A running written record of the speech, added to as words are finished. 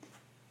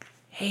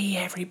Hey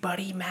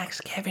everybody, Max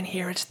Kevin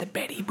here. It's the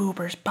Betty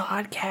Boopers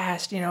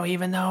podcast.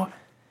 Even though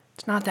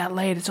it's not that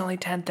late, it's only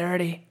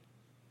 10:30.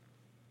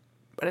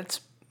 But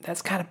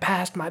that's kind of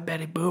past my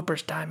Betty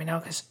Boopers time,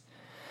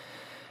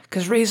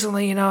 because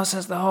recently,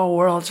 since the whole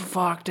world's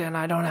fucked and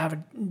I don't have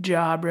a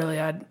job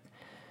really, I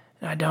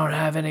don't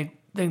have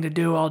anything to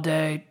do all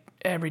day,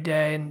 every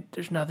day, and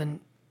there's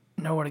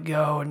nowhere to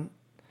go, and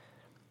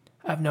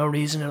I have no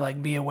reason to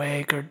be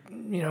awake, or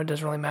it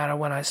doesn't really matter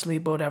when I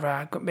sleep or whatever.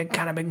 I've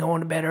been going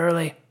to bed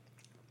early,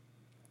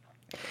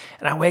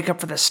 and I wake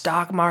up for the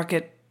stock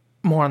market.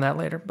 More on that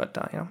later, but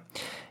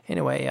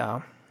anyway,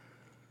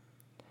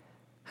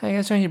 hey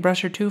guys, when you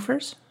brush your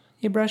twofers?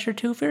 You brush your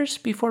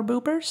twofers before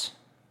boopers?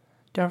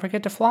 Don't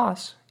forget to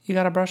floss. You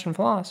gotta brush and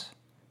floss.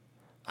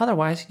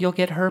 Otherwise, you'll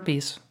get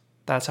herpes.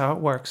 That's how it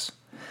works.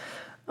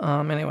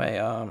 Anyway,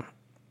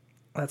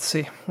 let's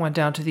see. Went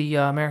down to the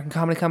American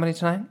Comedy Company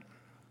tonight.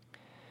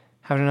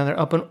 Having another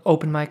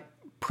open mic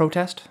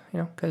protest,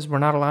 because we're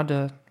not allowed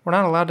to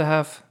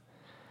have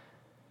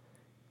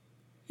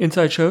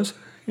inside shows,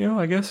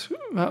 I guess.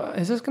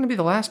 Is this going to be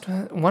the last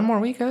one more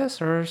week of this,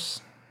 or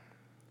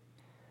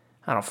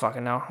I don't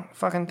fucking know.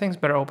 Fucking things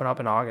better open up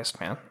in August,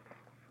 man.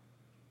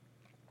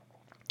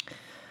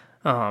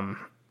 Yeah,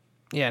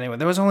 anyway,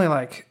 there was only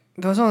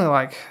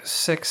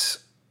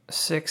six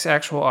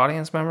actual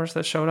audience members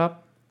that showed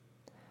up.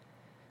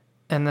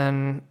 And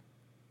then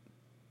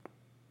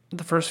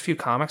the first few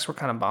comics were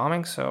kind of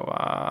bombing, so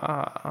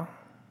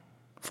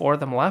 4 of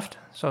them left.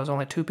 So there was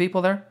only 2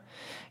 people there.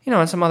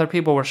 And some other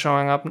people were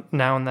showing up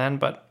now and then,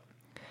 but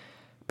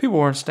people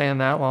weren't staying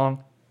that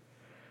long.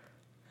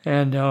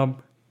 And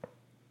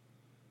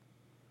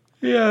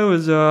yeah, it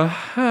was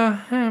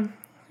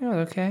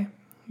okay,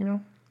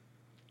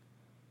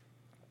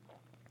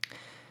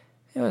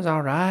 It was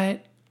all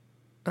right.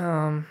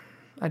 I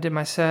did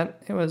my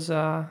set. It was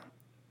a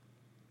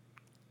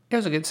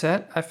good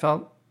set. I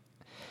felt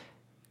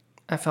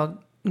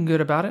good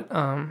about it.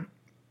 Hard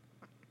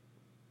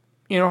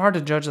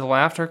to judge the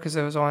laughter because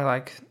there was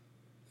only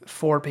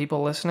 4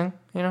 people listening,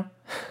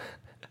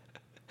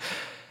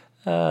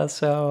 so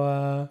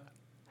there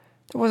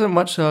wasn't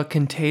much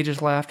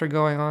contagious laughter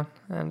going on,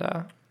 and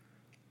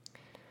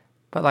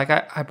but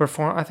I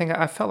performed.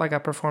 I felt like I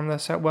performed the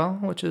set well,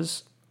 which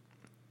is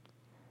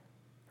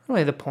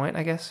really the point,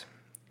 I guess.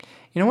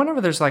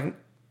 Whenever there's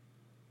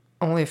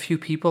only a few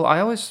people, I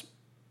always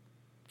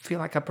feel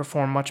like I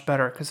perform much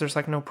better because there's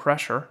no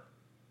pressure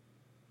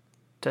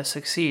to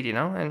succeed, and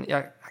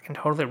I can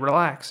totally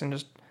relax and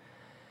just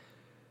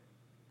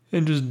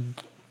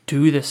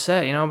do this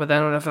set, But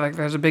then if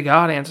there's a big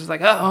audience, it's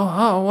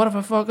oh, what if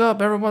I fuck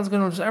up? Everyone's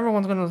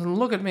gonna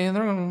look at me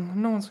and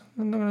no one's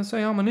gonna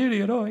say I'm an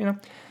idiot,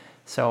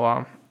 So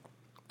I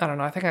don't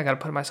know. I think I gotta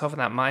put myself in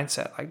that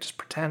mindset, just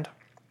pretend.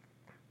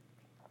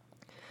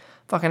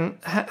 Fucking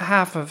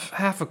half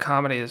of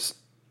comedy is,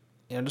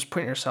 just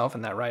putting yourself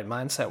in that right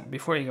mindset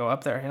before you go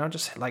up there,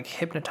 just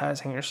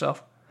hypnotizing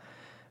yourself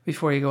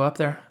before you go up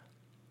there.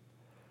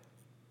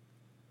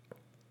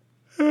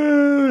 I'm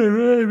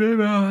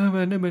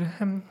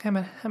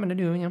gonna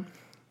do, I don't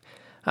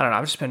know,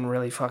 I've just been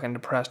really fucking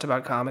depressed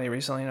about comedy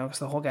recently, because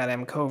the whole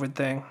goddamn COVID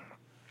thing.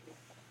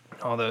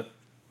 All the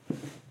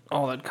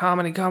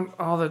comedy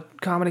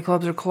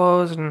clubs are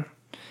closed, and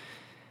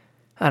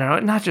I don't know,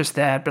 not just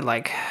that, but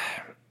I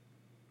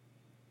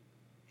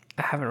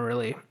haven't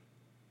really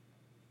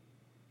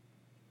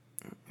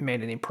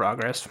made any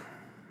progress,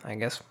 I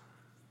guess.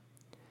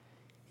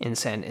 In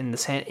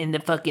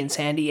the fucking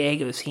San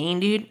Diego scene,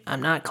 dude.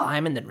 I'm not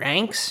climbing the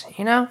ranks,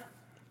 I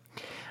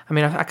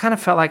mean, I kind of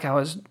felt like I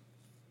was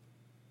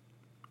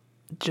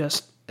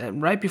just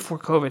right before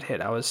COVID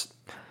hit. I was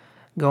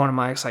going to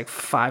mics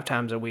 5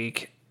 times a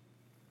week.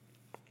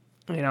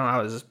 I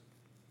was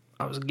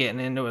getting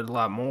into it a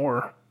lot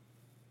more,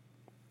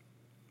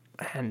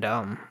 and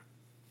yeah,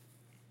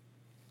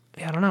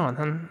 I don't know. And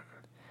then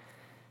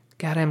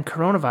goddamn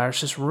coronavirus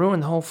just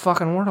ruined the whole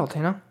fucking world,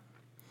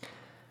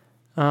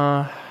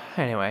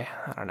 Anyway,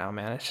 I don't know,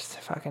 man. It's just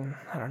fucking,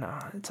 I don't know.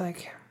 It's I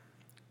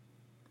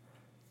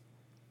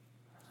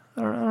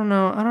don't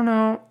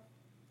know.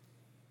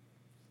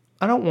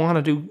 I don't want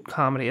to do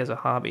comedy as a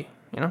hobby,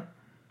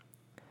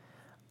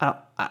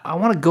 I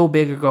want to go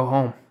big or go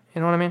home.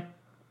 You know what I mean?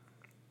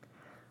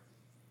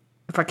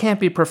 If I can't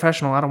be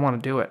professional, I don't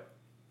want to do it.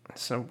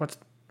 So what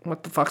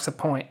the fuck's the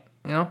point,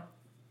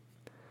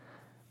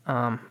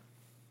 And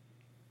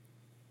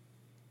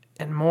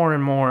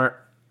more,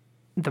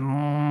 the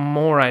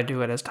more I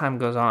do it as time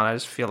goes on, I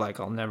just feel like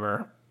I'll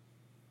never...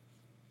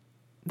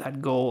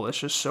 That goal is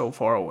just so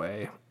far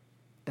away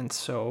and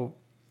so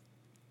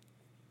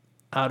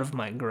out of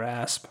my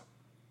grasp.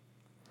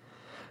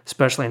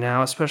 Especially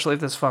now, especially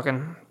if this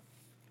fucking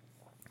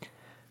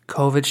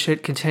COVID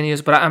shit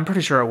continues. But I'm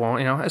pretty sure it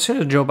won't, As soon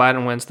as Joe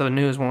Biden wins, the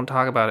news won't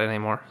talk about it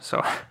anymore.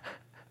 So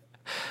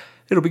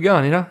it'll be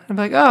gone, And be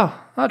like, oh,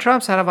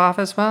 Trump's out of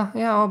office. Well,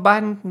 yeah,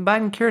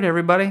 Biden cured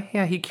everybody.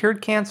 Yeah, he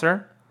cured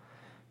cancer.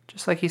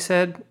 Just like he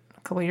said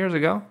a couple of years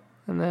ago.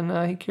 And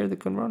then he cured the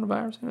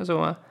coronavirus.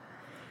 So,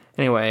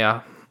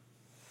 anyway,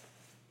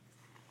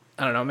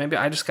 I don't know, maybe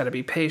I just gotta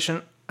be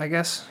patient, I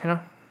guess,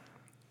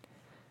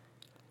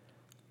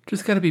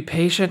 Just gotta be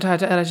patient,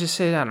 and I just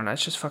say, I don't know,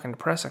 it's just fucking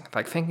depressing.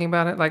 Like, thinking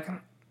about it, like, I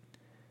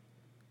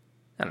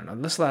don't know,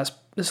 this last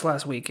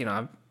week,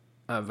 I've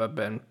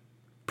been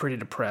pretty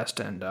depressed,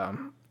 and, I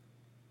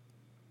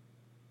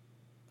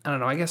don't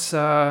know, I guess,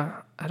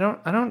 I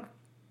don't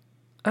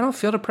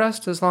feel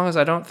depressed as long as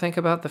I don't think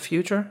about the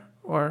future,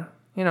 or,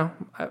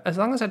 as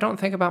long as I don't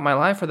think about my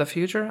life or the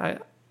future,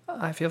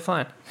 I feel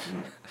fine.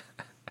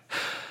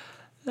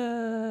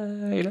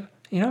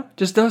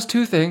 Just those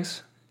two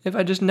things. If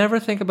I just never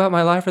think about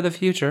my life or the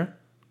future,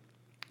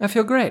 I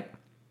feel great.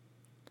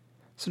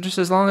 So just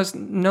as long as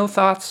no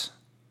thoughts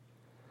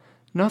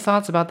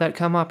about that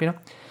come up, And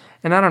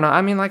I don't know.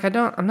 I mean, like, I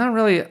don't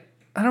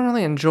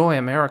really enjoy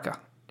America.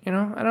 I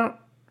don't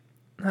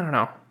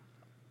know.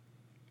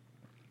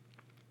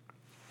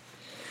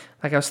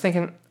 Like, I was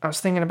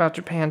thinking about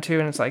Japan too,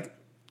 and it's like,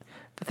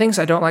 the things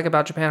I don't like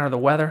about Japan are the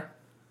weather,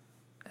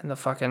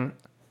 and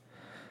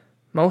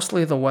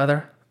mostly the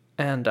weather,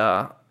 and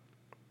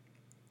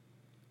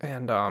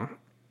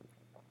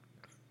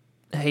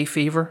hay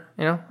fever.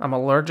 I'm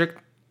allergic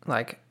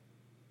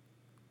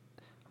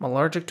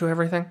to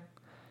everything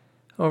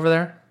over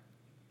there,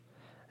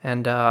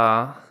 and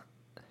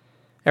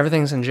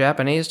everything's in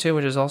Japanese too,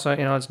 which is also,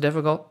 it's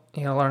difficult.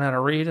 You gotta learn how to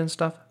read and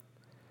stuff.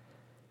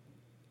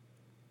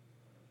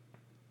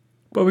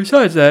 But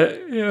besides that,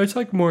 it's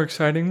like more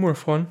exciting, more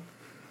fun,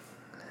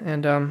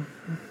 and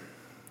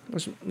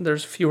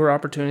there's fewer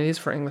opportunities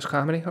for English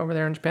comedy over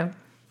there in Japan.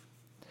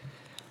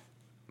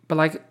 But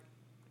like,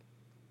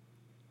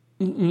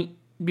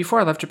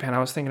 before I left Japan, I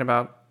was thinking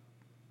about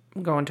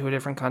going to a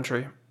different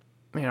country.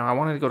 I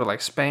wanted to go to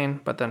like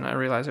Spain, but then I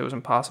realized it was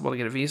impossible to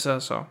get a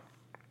visa, so I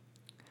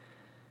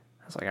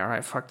was like, all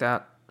right, fuck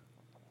that.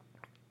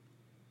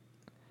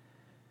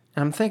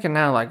 And I'm thinking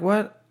now, like,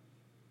 what?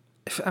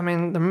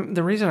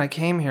 The reason I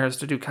came here is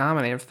to do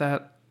comedy. If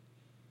that's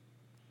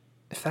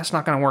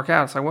not going to work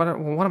out, it's like, what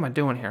am I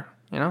doing here?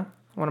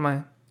 What am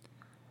I?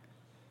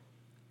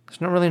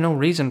 There's no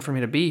reason for me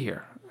to be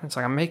here. It's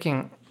like I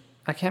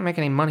can't make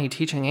any money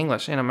teaching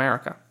English in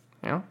America,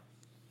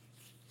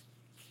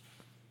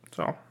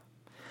 So,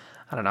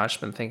 I don't know, I've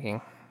just been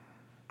thinking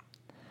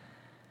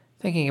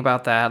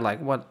about that, like,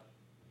 what,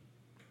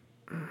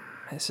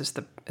 is this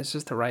the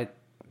right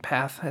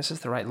path? Is this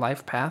the right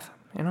life path,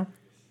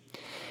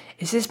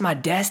 Is this my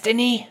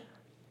destiny?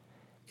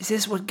 Is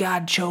this what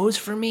God chose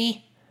for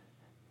me?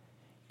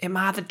 Am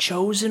I the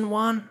chosen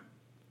one?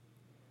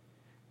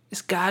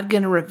 Is God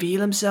going to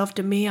reveal himself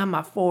to me on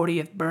my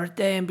 40th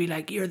birthday and be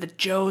like, you're the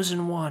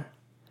chosen one.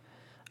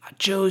 I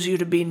chose you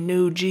to be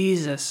new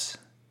Jesus.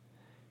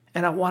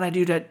 And I wanted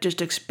you to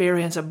just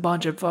experience a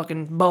bunch of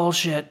fucking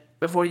bullshit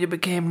before you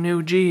became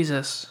new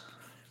Jesus.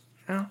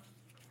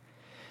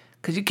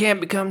 Because you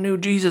can't become new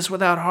Jesus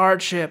without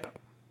hardship.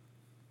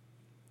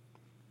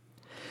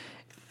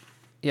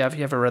 Yeah, if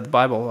you ever read the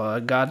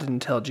Bible, God didn't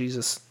tell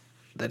Jesus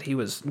that he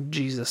was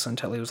Jesus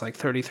until he was like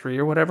 33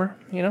 or whatever,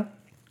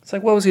 It's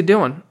like, what was he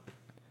doing?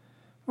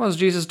 What was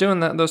Jesus doing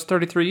those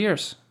 33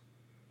 years?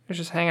 He was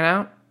just hanging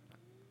out.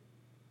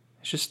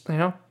 It's just,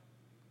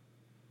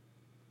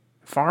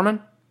 farming.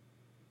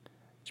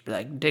 Just be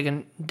like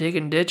digging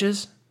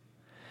ditches.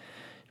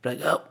 Just be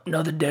like, oh,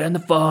 another day on the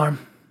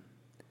farm.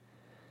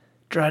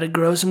 Try to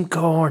grow some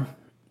corn,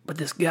 but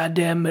this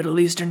goddamn Middle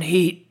Eastern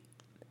heat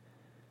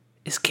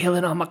is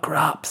killing all my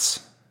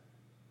crops.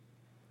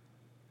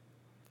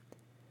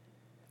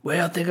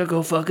 Well, I think I'll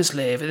go fuck a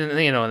slave. And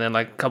then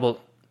like a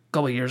couple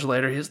years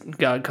later,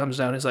 God comes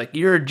down and is like,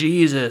 you're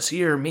Jesus,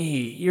 you're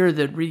me, you're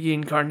the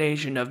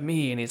reincarnation of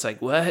me. And he's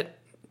like, what?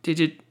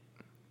 You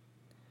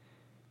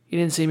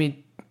didn't see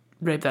me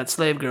rape that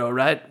slave girl,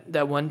 right?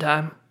 That one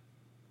time?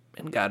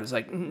 And God was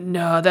like,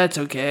 no, that's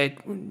okay.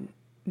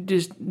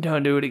 Just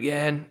don't do it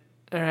again,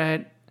 all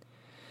right?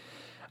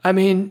 I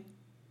mean,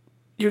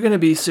 you're going to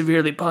be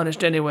severely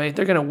punished anyway.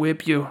 They're going to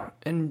whip you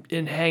and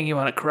hang you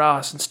on a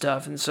cross and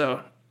stuff. And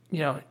so,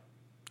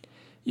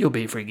 you'll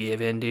be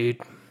forgiven, dude.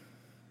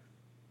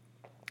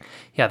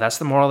 Yeah, that's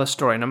the moral of the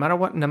story. No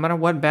matter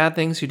what bad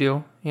things you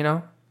do,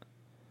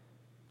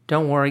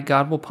 don't worry,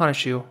 God will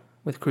punish you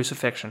with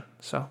crucifixion.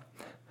 So,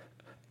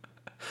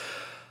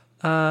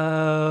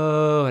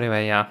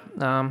 anyway, yeah.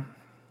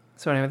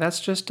 So anyway, that's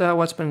just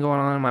what's been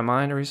going on in my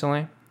mind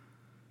recently.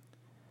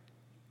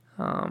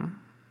 What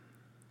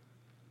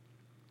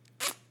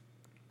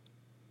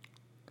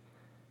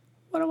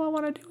do I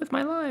want to do with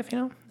my life,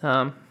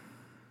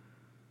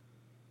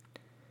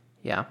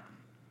 Yeah.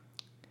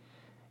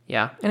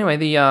 Anyway,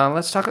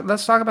 let's talk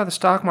about the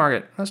stock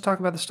market. Let's talk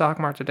about the stock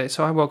market today.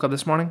 So I woke up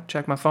this morning,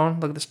 checked my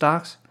phone, look at the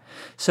stocks.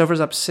 Silver's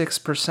up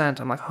 6%.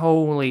 I'm like,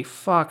 holy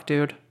fuck,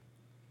 dude.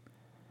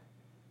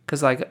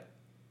 Because like,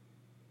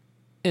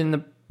 in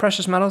the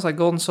precious metals like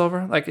gold and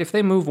silver, like if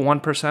they move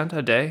 1%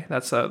 a day,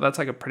 that's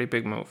like a pretty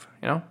big move.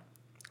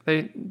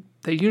 They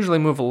usually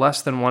move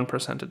less than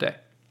 1% a day.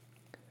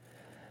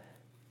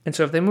 And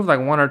so if they move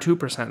like 1 or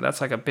 2%, that's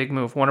like a big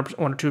move. 1 or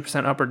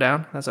 2% up or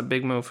down, that's a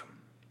big move.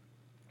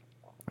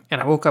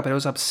 And I woke up and it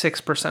was up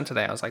 6%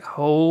 today. I was like,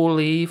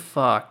 holy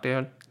fuck,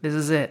 dude. This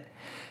is it.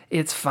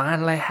 It's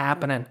finally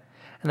happening.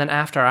 And then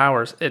after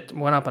hours, it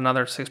went up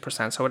another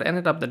 6%. So it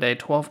ended up the day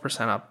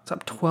 12% up. It's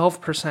up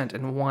 12%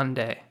 in one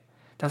day.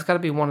 That's got to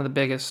be one of the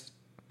biggest,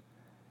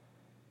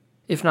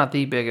 if not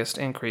the biggest,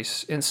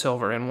 increase in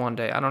silver in one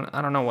day. I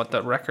don't know what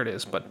the record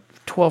is, but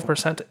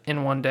 12%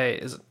 in one day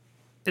is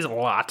a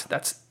lot.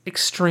 That's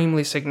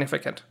extremely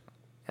significant.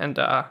 And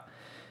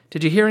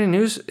did you hear any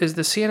news? Is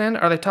the CNN,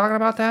 are they talking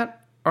about that?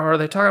 Or are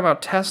they talking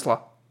about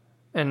Tesla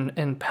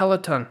and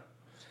Peloton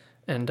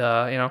and,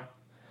 I don't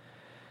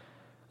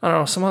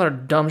know, some other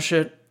dumb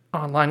shit,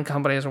 online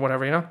companies or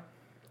whatever,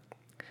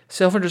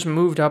 Silver just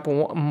moved up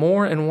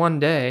more in one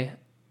day.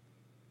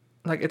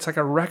 Like, it's like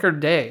a record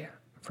day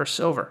for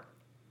silver.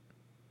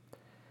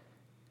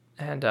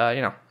 And,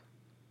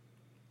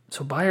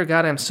 so buy your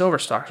goddamn silver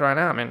stocks right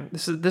now. I mean,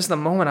 this is the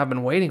moment I've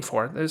been waiting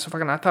for. I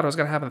thought it was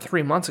going to happen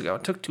 3 months ago.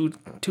 It took too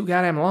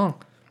goddamn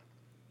long.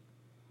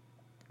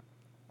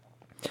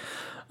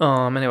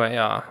 Anyway,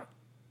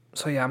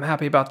 so yeah, I'm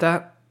happy about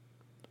that.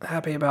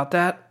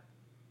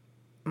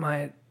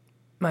 My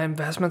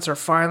investments are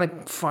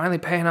finally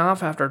paying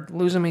off after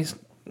losing me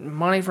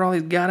money for all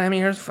these goddamn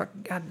years. Fuck,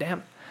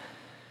 goddamn.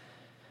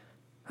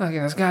 Okay,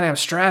 this goddamn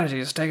strategy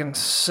is taking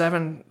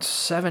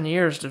seven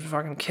years to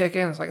fucking kick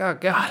in. It's like, oh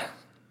god,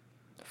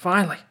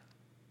 finally.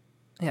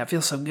 Yeah, it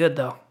feels so good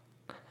though.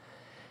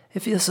 It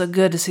feels so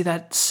good to see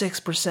that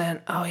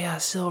 6%. Oh yeah,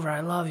 silver,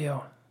 I love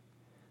you.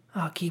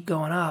 I'll keep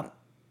going up.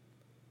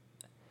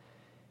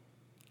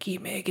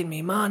 Keep making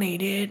me money,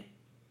 dude.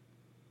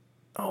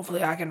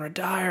 Hopefully I can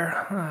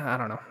retire. I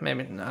don't know.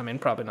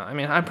 Probably not.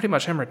 I pretty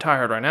much am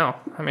retired right now.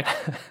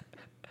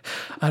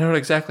 I don't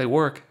exactly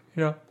work,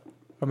 I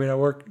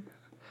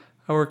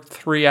work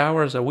 3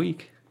 hours a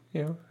week,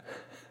 Dude,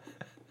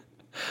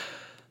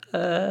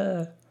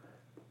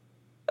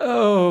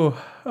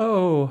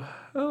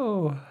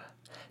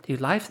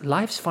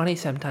 life's funny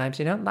sometimes,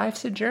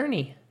 Life's a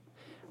journey.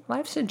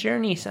 Life's a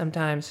journey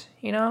sometimes,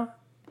 And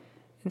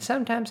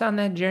sometimes on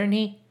that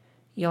journey,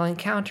 you'll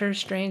encounter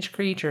strange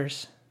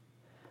creatures.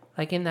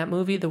 Like in that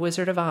movie, The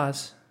Wizard of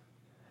Oz,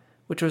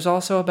 which was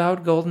also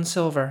about gold and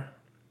silver.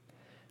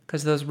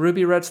 Because those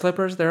ruby red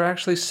slippers, they're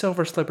actually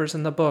silver slippers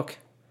in the book.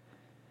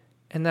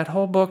 And that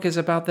whole book is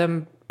about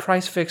them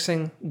price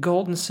fixing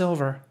gold and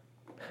silver.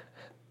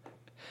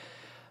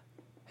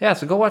 Yeah,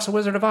 so go watch The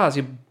Wizard of Oz,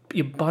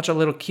 you bunch of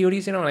little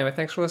cuties, Anyway,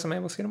 thanks for listening,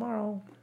 man. We'll see you tomorrow.